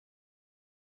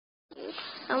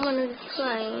I'm gonna be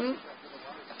playing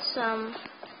some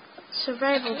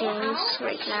survival games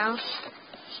right now.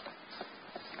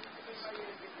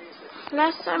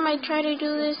 Last time I tried to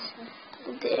do this,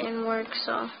 it didn't work,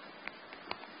 so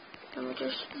let me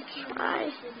just try.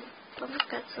 I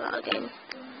forgot to log in.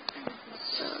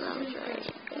 So let me try to do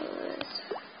this.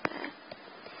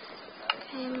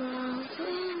 Okay, log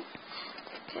in.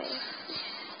 Okay.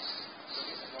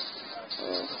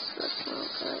 It's looking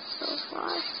good so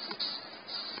far.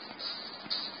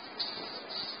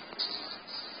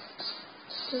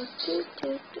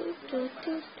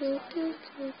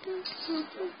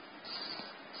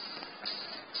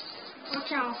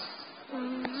 Watch out.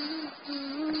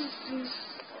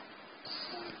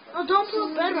 Oh, don't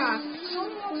put bedrock.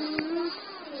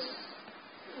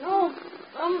 No,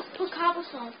 put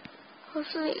cobblestone.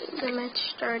 Hopefully the match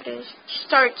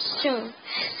starts soon.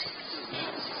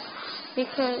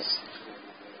 Because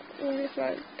it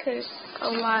might take a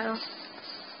while.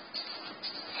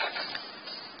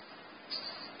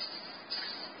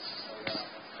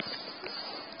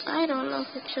 I don't know if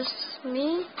it's just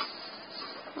me.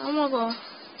 I'm gonna go.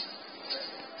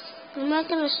 I'm not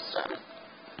gonna start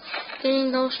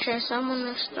getting those chests. I'm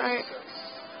gonna start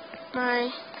by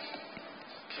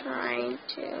trying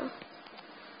to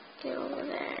get over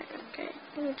there. Okay,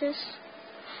 let me just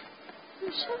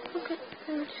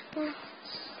go.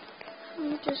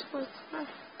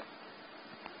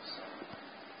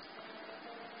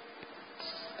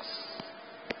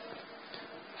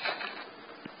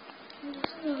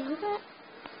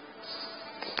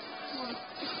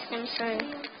 I'm sorry.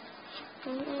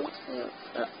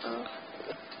 Uh-oh.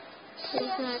 This is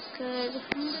not good.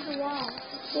 Wow.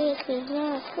 This is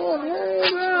not good.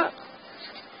 Hurry up.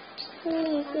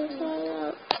 Please, hurry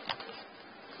up.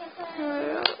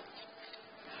 Hurry up.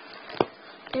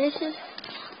 This is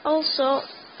also,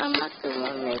 I'm not the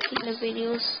one making the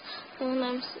videos.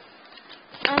 When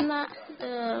I'm not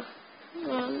the,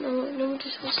 well, let me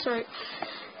just restart.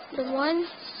 The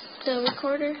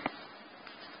recorder,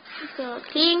 the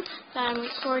thing that I'm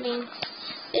recording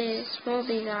is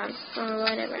Mobigon or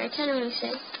whatever. I can't really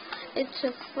say. It's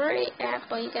a free app,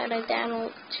 but you gotta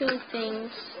download 2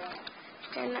 things.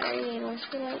 And I really don't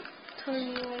feel like telling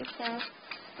you right now.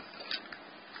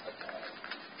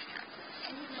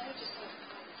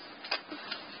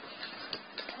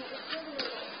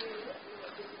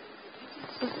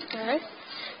 Okay.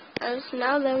 As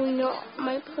now that we know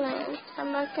my plans,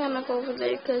 I'm not gonna go over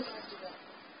there because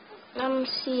I don't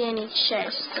see any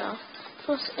chests though.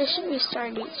 So it should be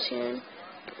starting soon.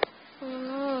 Oh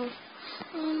no.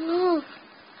 Oh no.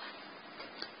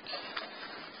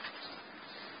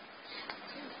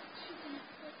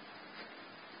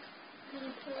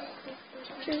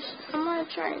 I'm gonna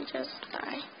try and just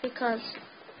die because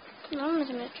I'm not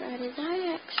gonna try to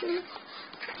die actually.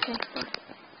 Okay, 1,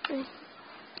 3,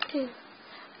 2,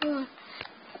 1,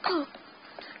 go.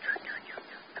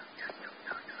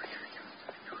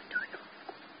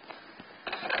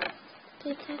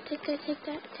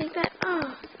 Take that. Ah,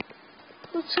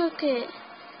 who took it?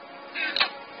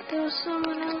 There was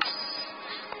someone else.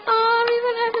 Oh, I don't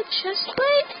even have a chest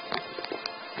plate.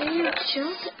 Are you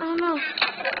joking? Oh no.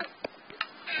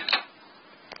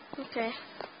 Okay,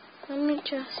 let me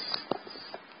just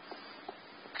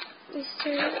restart it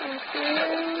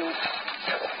here.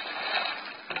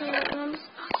 Oh yes.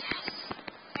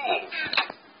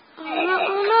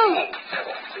 Oh no.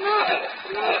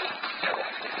 No.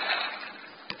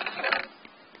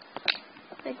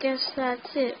 I guess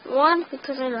that's it. 1,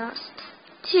 because I lost.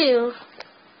 2,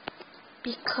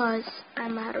 because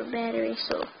I'm out of battery,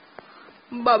 so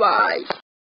bye-bye.